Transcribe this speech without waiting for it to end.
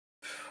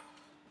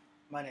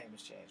My name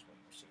is James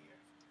Williams here.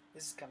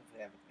 This is Coming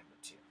for Havoc number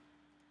 2.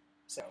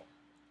 So,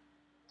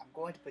 I'm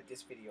going to put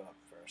this video up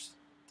first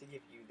to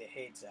give you the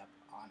heads up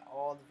on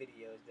all the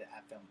videos that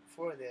I filmed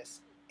before this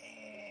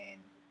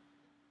and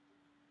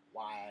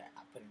why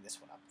I'm putting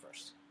this one up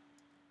first.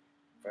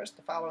 First,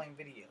 the following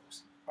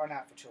videos are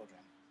not for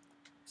children.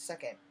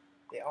 Second,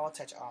 they all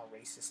touch on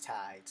racist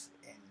tides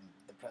in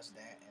the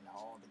president and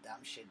all the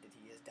dumb shit that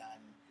he has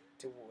done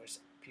towards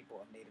people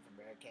of Native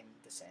American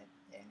descent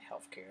and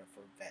healthcare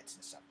for vets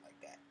and stuff like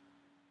that.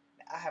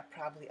 Now, I have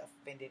probably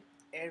offended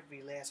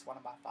every last one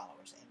of my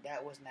followers, and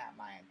that was not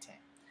my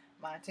intent.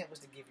 My intent was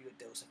to give you a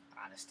dose of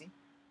honesty.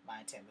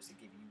 My intent was to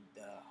give you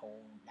the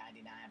whole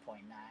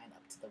 99.9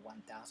 up to the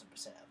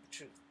 1000% of the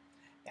truth.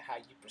 And how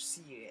you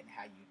perceive it and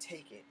how you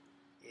take it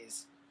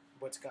is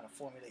what's going to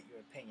formulate your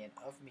opinion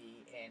of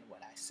me and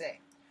what I say.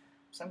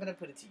 So I'm going to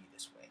put it to you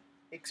this way.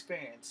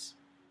 Experience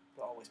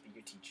will always be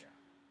your teacher.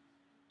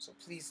 So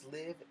please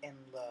live and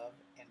love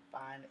and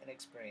find an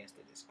experience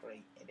that is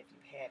great. And if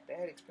you've had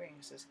bad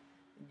experiences,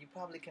 then you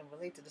probably can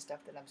relate to the stuff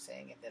that I'm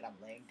saying and that I'm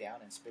laying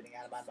down and spitting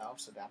out of my mouth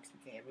so that I'm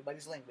speaking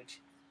everybody's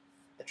language,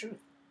 the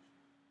truth.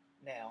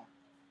 Now,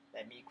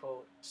 let me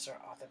quote Sir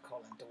Arthur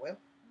Conan Doyle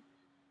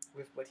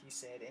with what he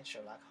said in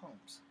Sherlock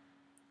Holmes.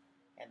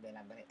 And then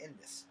I'm going to end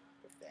this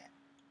with that.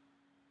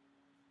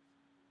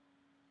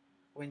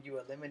 When you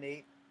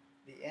eliminate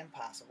the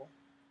impossible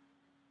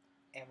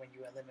and when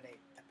you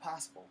eliminate the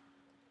possible,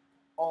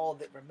 all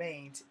that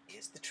remains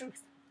is the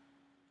truth.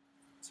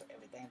 So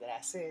everything that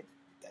I said,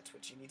 that's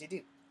what you need to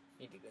do.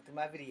 You need to go through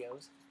my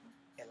videos,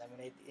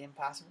 eliminate the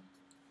impossible,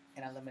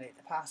 and eliminate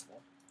the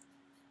possible,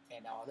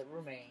 and all that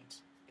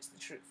remains is the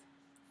truth.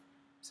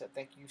 So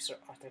thank you, Sir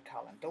Arthur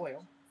Conan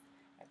Doyle,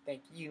 and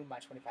thank you, my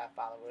 25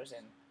 followers,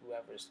 and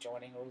whoever is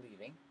joining or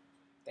leaving.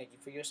 Thank you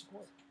for your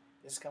support.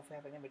 This is Coming for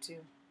Havoc number 2.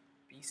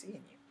 Be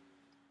seeing you.